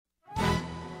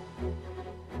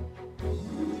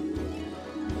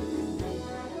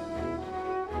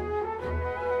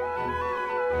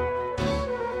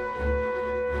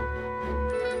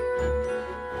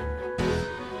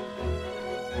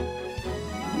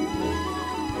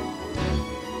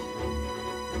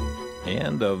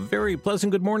And a very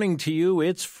pleasant good morning to you.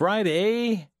 It's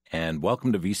Friday, and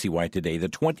welcome to VCY Today, the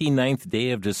 29th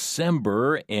day of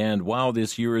December. And wow,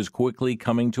 this year is quickly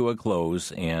coming to a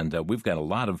close, and we've got a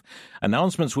lot of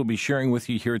announcements we'll be sharing with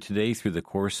you here today through the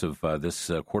course of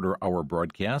this quarter-hour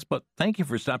broadcast. But thank you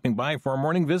for stopping by for our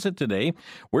morning visit today.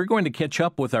 We're going to catch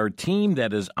up with our team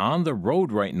that is on the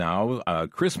road right now, a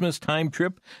Christmas time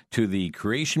trip to the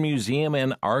Creation Museum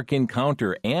and Ark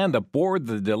Encounter, and aboard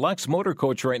the deluxe motor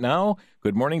coach right now.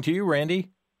 Good morning to you, Randy.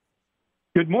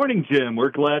 Good morning, Jim.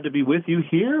 We're glad to be with you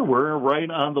here. We're right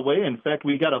on the way. In fact,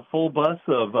 we got a full bus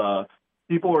of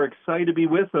people who are excited to be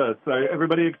with us. Are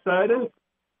everybody excited?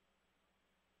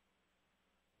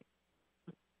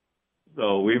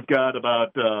 So we've got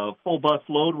about a full bus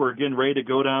load. We're getting ready to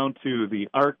go down to the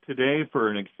Ark today for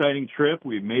an exciting trip.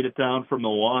 We've made it down from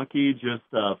Milwaukee, just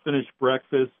finished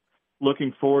breakfast.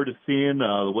 Looking forward to seeing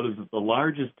what is the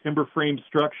largest timber frame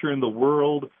structure in the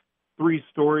world. 3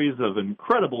 stories of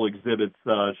incredible exhibits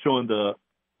showing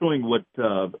what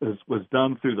was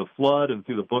done through the flood and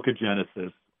through the book of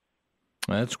Genesis.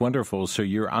 That's wonderful. So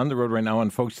you're on the road right now,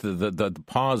 and folks, the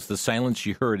pause, the silence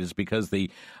you heard is because the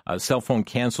cell phone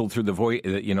canceled through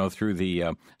the through the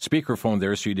speakerphone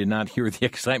there, so you did not hear the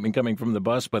excitement coming from the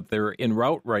bus. But they're en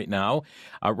route right now.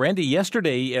 Randy,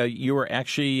 yesterday you were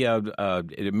actually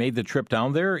made the trip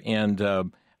down there,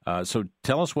 and so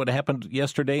tell us what happened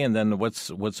yesterday, and then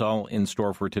what's all in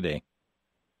store for today.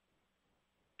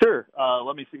 Sure.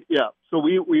 Let me see. Yeah. So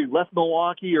we left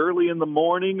Milwaukee early in the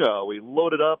morning. We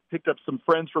loaded up, picked up some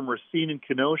friends from Racine and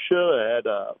Kenosha, had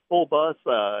a full bus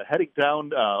heading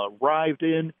down, arrived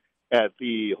in at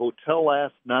the hotel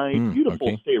last night.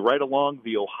 Beautiful stay right along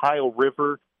the Ohio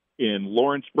River in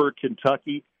Lawrenceburg,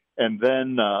 Kentucky, and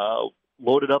then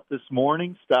loaded up this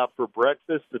morning, stopped for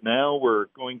breakfast, and now we're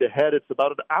going to head. It's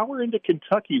about an hour into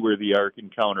Kentucky where the Ark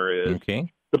Encounter is. Okay.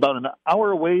 It's about an hour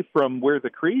away from where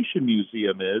the Creation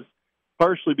Museum is,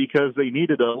 partially because they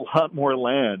needed a lot more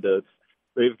land.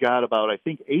 They've got about, I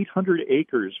think, 800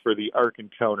 acres for the Ark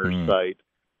Encounter site.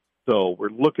 So we're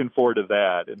looking forward to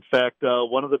that. In fact,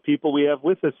 one of the people we have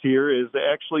with us here is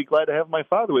actually glad to have my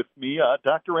father with me,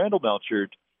 Dr. Randall Melchert.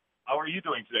 How are you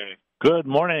doing today? Good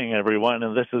morning, everyone,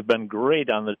 and this has been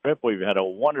great on the trip. We've had a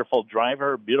wonderful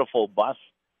driver, beautiful bus,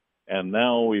 and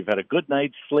now we've had a good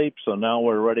night's sleep, so now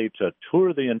we're ready to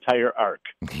tour the entire Ark.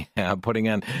 Yeah,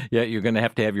 you're going to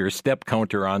have your step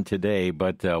counter on today,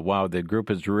 but wow, the group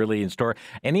is really in store.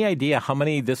 Any idea how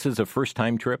many this is a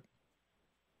first-time trip?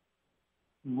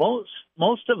 Most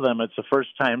of them, it's a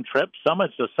first-time trip. Some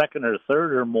it's a second or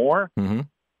third or more. Mm-hmm.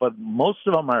 But most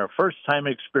of them are a first-time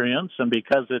experience, and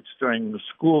because it's during the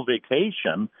school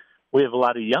vacation, we have a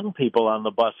lot of young people on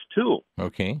the bus, too.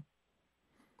 Okay.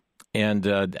 And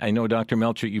I know, Dr.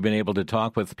 Melchert, you've been able to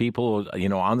talk with people,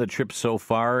 on the trip so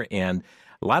far, and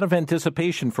a lot of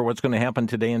anticipation for what's going to happen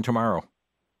today and tomorrow.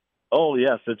 Oh,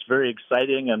 yes, it's very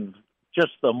exciting, and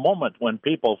just the moment when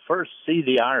people first see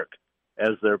the Ark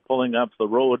as they're pulling up the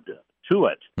road to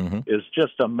it is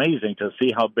just amazing to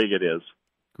see how big it is.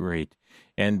 Great.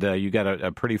 And you got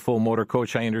a pretty full motor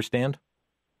coach, I understand?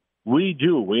 We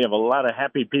do. We have a lot of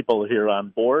happy people here on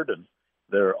board, and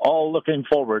they're all looking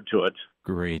forward to it.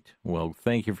 Great. Well,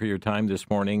 thank you for your time this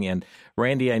morning. And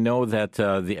Randy, I know that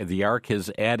the Ark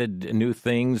has added new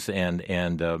things,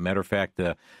 and matter of fact,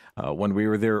 when we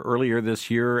were there earlier this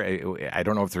year, I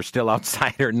don't know if they're still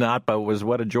outside or not, but it was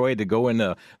what a joy to go in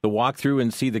the walkthrough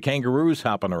and see the kangaroos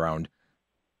hopping around.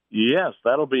 Yes,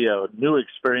 that'll be a new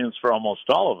experience for almost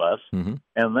all of us. Mm-hmm.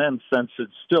 And then since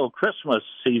it's still Christmas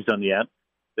season yet,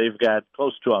 they've got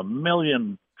close to 1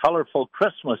 million colorful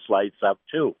Christmas lights up,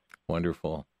 too.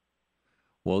 Wonderful.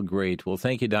 Well, great. Well,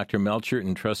 thank you, Dr. Melchert,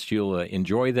 and trust you'll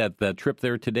enjoy that trip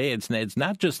there today. It's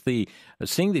not just the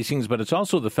seeing these things, but it's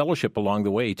also the fellowship along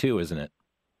the way, too, isn't it?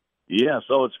 Yes,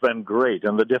 it's been great.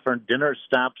 And the different dinner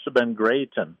stops have been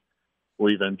great, and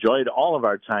we've enjoyed all of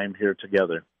our time here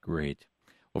together. Great.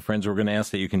 Well, friends, we're going to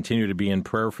ask that you continue to be in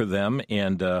prayer for them.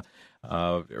 And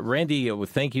Randy,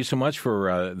 thank you so much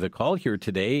for the call here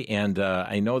today. And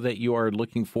I know that you are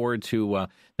looking forward to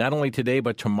not only today,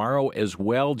 but tomorrow as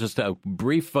well. Just a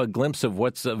brief glimpse of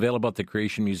what's available at the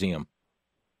Creation Museum.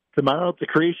 Tomorrow at the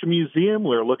Creation Museum,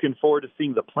 we're looking forward to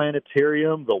seeing the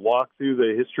planetarium, the walk through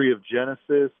the history of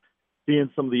Genesis,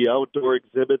 seeing some of the outdoor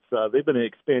exhibits. They've been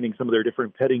expanding some of their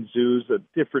different petting zoos,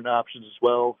 different options as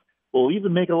well. We'll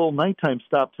even make a little nighttime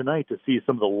stop tonight to see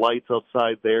some of the lights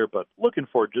outside there, but looking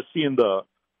forward to just seeing the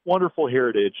wonderful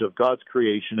heritage of God's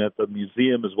creation at the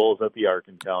museum as well as at the Ark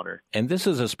Encounter. And this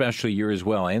is a special year as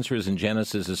well. Answers in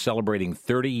Genesis is celebrating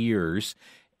 30 years.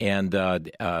 And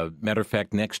matter of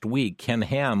fact, next week, Ken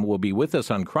Ham will be with us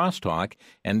on Crosstalk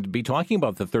and be talking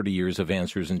about the 30 years of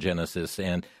Answers in Genesis,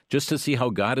 and just to see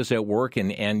how God is at work,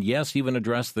 and yes, even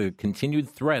address the continued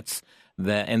threats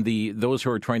those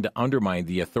who are trying to undermine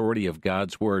the authority of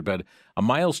God's Word. But a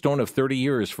milestone of 30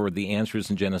 years for the Answers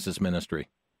in Genesis ministry.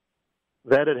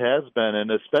 That it has been,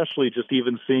 and especially just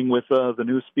even seeing with the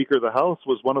new Speaker of the House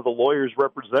was one of the lawyers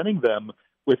representing them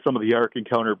with some of the Ark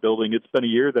Encounter building. It's been a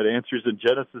year that Answers in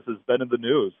Genesis has been in the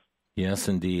news. Yes,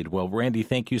 indeed. Well, Randy,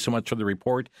 thank you so much for the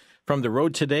report from the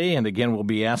road today. And again, we'll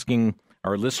be asking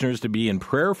our listeners to be in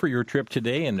prayer for your trip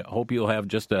today, and hope you'll have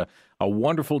just a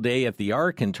wonderful day at the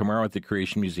Ark and tomorrow at the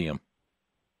Creation Museum.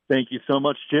 Thank you so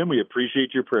much, Jim. We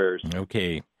appreciate your prayers.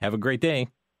 Okay. Have a great day.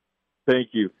 Thank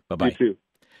you. Bye-bye. You too.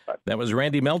 That was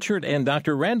Randy Melchert and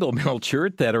Dr. Randall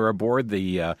Melchert that are aboard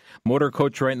the motor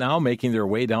coach right now, making their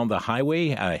way down the highway,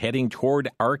 heading toward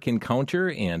Ark Encounter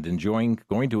and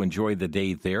going to enjoy the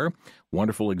day there.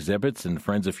 Wonderful exhibits, and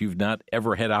friends, if you've not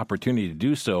ever had opportunity to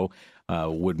do so,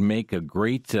 would make a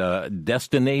great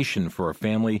destination for a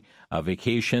family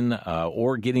vacation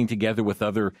or getting together with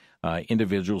other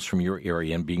individuals from your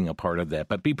area and being a part of that.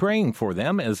 But be praying for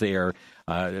them as they are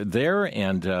there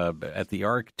and at the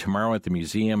Ark tomorrow at the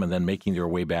museum, and then making their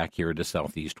way back here to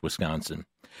southeast Wisconsin.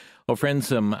 Well, friends,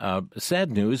 some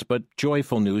sad news, but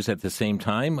joyful news at the same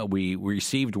time. We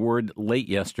received word late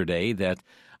yesterday that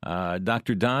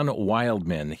Dr. Don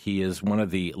Wildman, he is one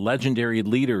of the legendary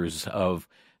leaders of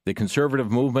the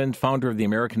conservative movement, founder of the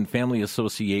American Family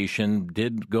Association,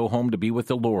 did go home to be with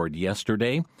the Lord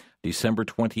yesterday, December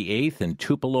 28th, in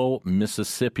Tupelo,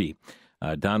 Mississippi.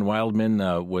 Don Wildman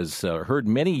was heard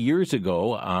many years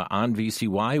ago on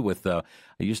VCY with, I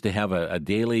used to have a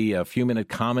daily few-minute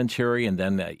commentary and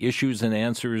then Issues and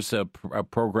Answers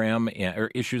program,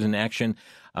 or Issues in Action,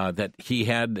 that he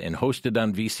had and hosted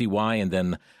on VCY, and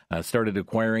then started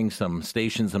acquiring some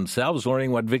stations themselves,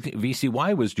 learning what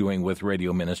VCY was doing with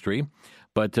radio ministry.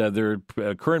 But their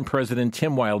current president,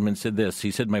 Tim Wildman, said this.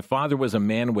 He said, "My father was a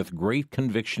man with great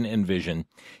conviction and vision.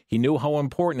 He knew how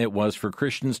important it was for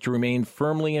Christians to remain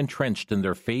firmly entrenched in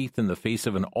their faith in the face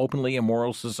of an openly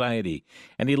immoral society,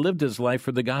 and he lived his life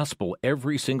for the gospel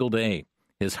every single day.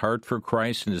 His heart for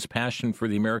Christ and his passion for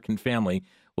the American family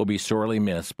will be sorely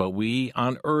missed, but we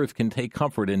on earth can take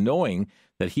comfort in knowing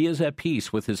that he is at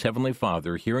peace with his heavenly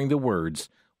Father, hearing the words,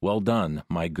 'Well done,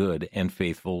 my good and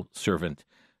faithful servant.'"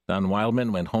 Don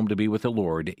Wildman went home to be with the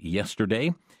Lord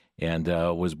yesterday and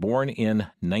was born in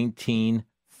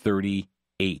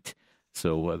 1938.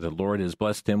 So the Lord has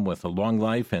blessed him with a long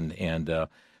life and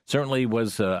certainly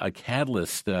was a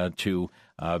catalyst to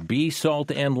be salt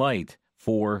and light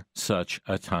for such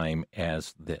a time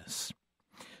as this.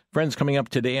 Friends, coming up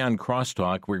today on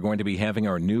Crosstalk, we're going to be having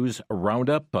our news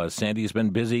roundup. Sandy's been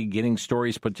busy getting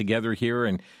stories put together here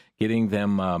and getting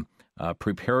them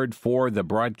prepared for the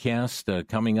broadcast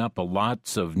coming up.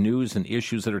 Lots of news and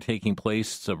issues that are taking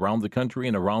place around the country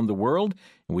and around the world.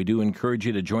 And we do encourage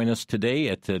you to join us today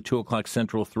at 2 o'clock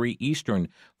Central, 3 Eastern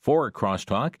for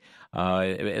Crosstalk.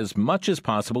 As much as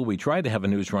possible, we try to have a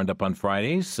news roundup on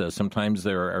Fridays. Sometimes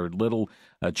there are little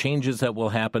changes that will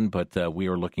happen, but we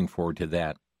are looking forward to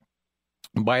that.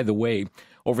 By the way,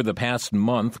 over the past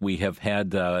month, we have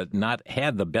had not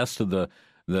had the best of the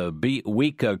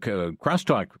week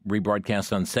Crosstalk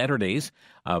rebroadcast on Saturdays,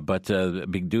 but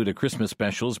due to Christmas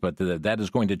specials. But that is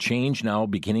going to change now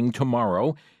beginning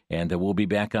tomorrow, and we'll be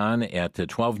back on at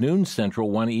 12 noon Central,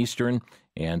 1 Eastern,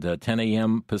 and 10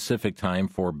 a.m. Pacific time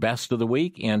for Best of the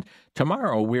Week. And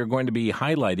tomorrow we're going to be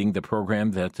highlighting the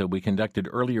program that we conducted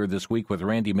earlier this week with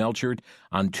Randy Melchert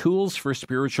on tools for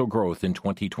spiritual growth in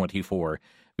 2024.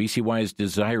 VCY's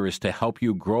desire is to help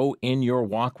you grow in your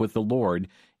walk with the Lord.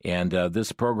 And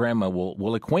this program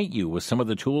will acquaint you with some of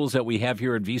the tools that we have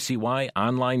here at VCY,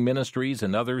 online ministries,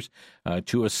 and others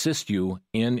to assist you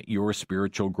in your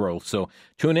spiritual growth. So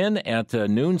tune in at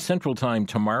noon Central Time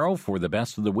tomorrow for the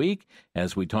Best of the Week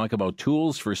as we talk about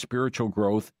tools for spiritual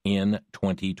growth in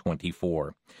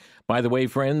 2024. By the way,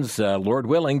 friends, Lord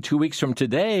willing, 2 weeks from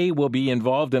today, we'll be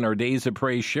involved in our Days of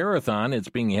Praise Share-a-thon. It's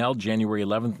being held January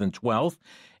 11th and 12th.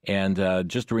 And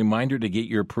just a reminder to get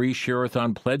your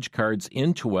pre-Share-a-thon pledge cards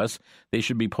into us. They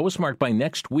should be postmarked by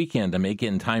next weekend to make it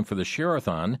in time for the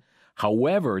Share-a-thon.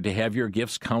 However, to have your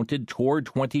gifts counted toward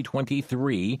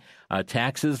 2023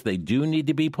 taxes, they do need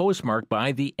to be postmarked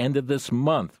by the end of this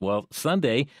month. Well,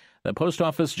 Sunday, the post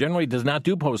office generally does not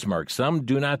do postmarks. Some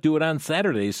do not do it on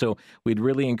Saturdays, so we'd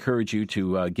really encourage you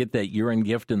to get that year-end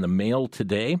gift in the mail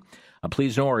today.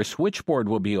 Please know our switchboard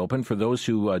will be open for those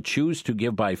who choose to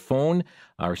give by phone.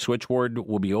 Our switchboard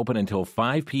will be open until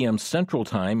 5 p.m. Central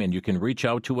Time, and you can reach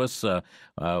out to us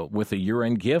with a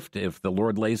year-end gift if the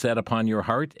Lord lays that upon your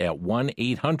heart at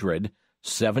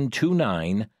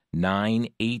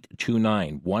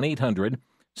 1-800-729-9829.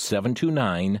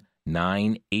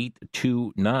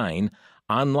 1-800-729-9829.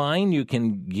 Online, you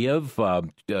can give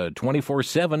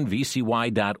 24/7,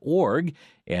 VCY.org,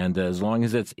 and as long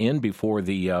as it's in before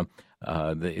the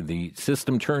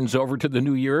system turns over to the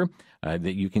new year,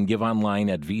 that you can give online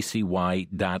at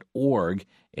VCY.org.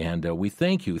 And we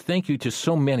thank you. Thank you to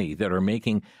so many that are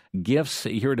making gifts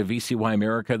here to VCY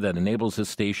America that enables this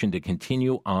station to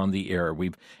continue on the air.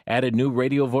 We've added new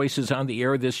radio voices on the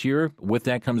air this year. With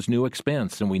that comes new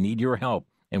expense, and we need your help.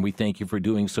 And we thank you for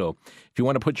doing so. If you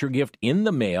want to put your gift in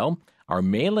the mail, our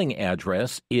mailing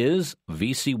address is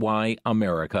VCY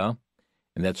America,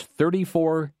 and that's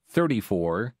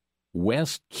 3434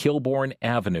 West Kilbourne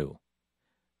Avenue,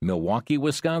 Milwaukee,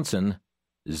 Wisconsin,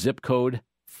 zip code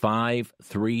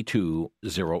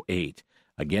 53208.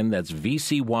 Again, that's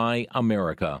VCY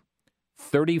America,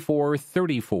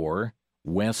 3434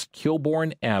 West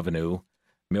Kilbourne Avenue,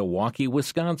 Milwaukee,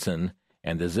 Wisconsin,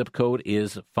 and the zip code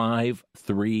is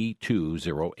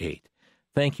 53208.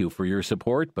 Thank you for your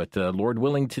support, but Lord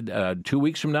willing, 2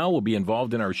 weeks from now, we'll be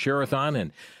involved in our Share-a-thon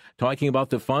and talking about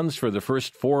the funds for the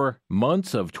first 4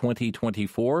 months of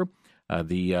 2024.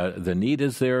 The need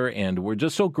is there, and we're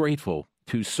just so grateful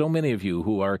to so many of you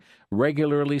who are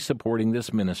regularly supporting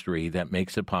this ministry that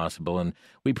makes it possible. And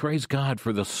we praise God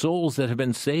for the souls that have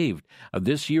been saved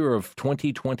this year of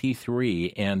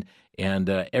 2023, and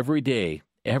every day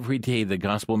the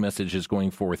gospel message is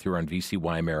going forth here on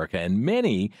VCY America, and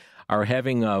many are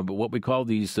having what we call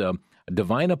these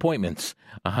divine appointments,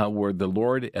 where the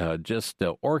Lord just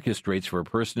orchestrates for a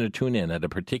person to tune in at a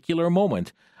particular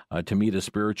moment to meet a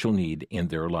spiritual need in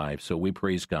their lives. So we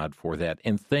praise God for that,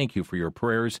 and thank you for your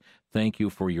prayers. Thank you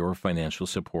for your financial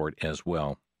support as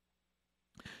well.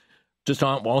 Just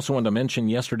also wanted to mention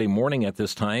yesterday morning at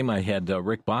this time, I had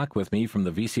Rick Bach with me from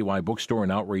the VCY Bookstore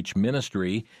and Outreach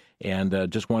Ministry, and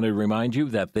just wanted to remind you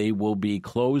that they will be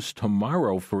closed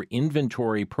tomorrow for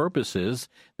inventory purposes.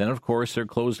 Then, of course, they're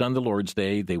closed on the Lord's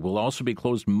Day. They will also be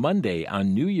closed Monday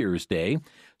on New Year's Day.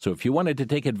 So if you wanted to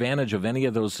take advantage of any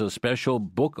of those special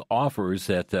book offers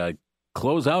that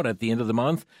close out at the end of the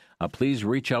month, please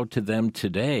reach out to them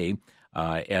today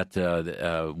at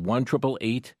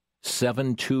 1-888-722-4829,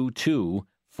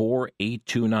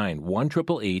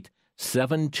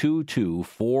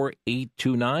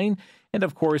 1-888-722-4829. And,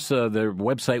 of course, their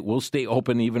website will stay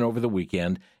open even over the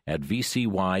weekend at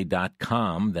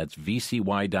VCY.com. That's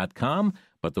VCY.com.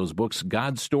 But those books,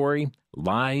 God's Story,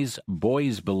 Lies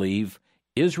Boys Believe,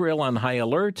 Israel on High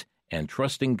Alert, and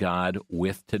Trusting God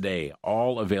with Today,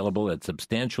 all available at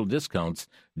substantial discounts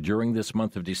during this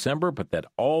month of December. But that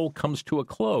all comes to a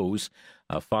close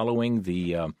following at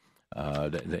the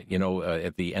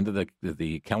end of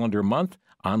the calendar month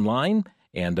online.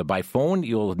 And by phone,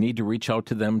 you'll need to reach out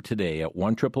to them today at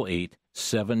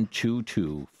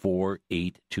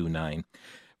 1-888-722-4829.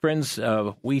 Friends,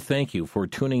 we thank you for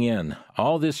tuning in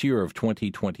all this year of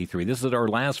 2023. This is our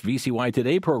last VCY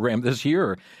Today program this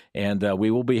year, and we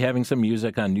will be having some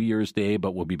music on New Year's Day,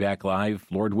 but we'll be back live,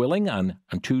 Lord willing, on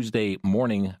Tuesday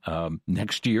morning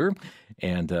next year.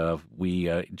 And we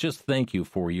just thank you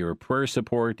for your prayer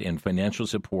support and financial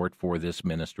support for this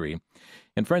ministry.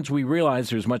 And friends, we realize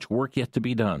there's much work yet to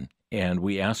be done, and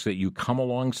we ask that you come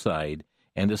alongside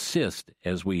and assist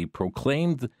as we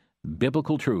proclaim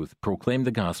biblical truth, proclaim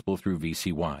the gospel through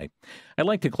VCY. I'd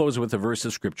like to close with a verse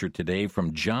of Scripture today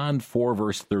from John 4,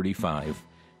 verse 35.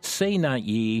 Say not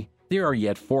ye, there are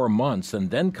yet 4 months, and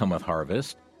then cometh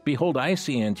harvest. Behold, I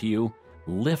say unto you,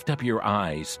 lift up your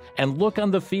eyes, and look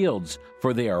on the fields,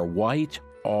 for they are white,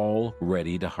 all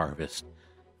ready to harvest.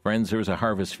 Friends, there's a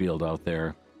harvest field out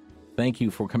there. Thank you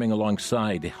for coming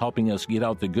alongside, helping us get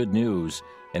out the good news,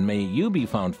 and may you be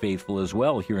found faithful as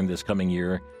well here in this coming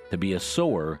year to be a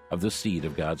sower of the seed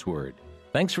of God's Word.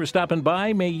 Thanks for stopping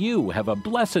by. May you have a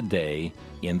blessed day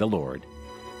in the Lord.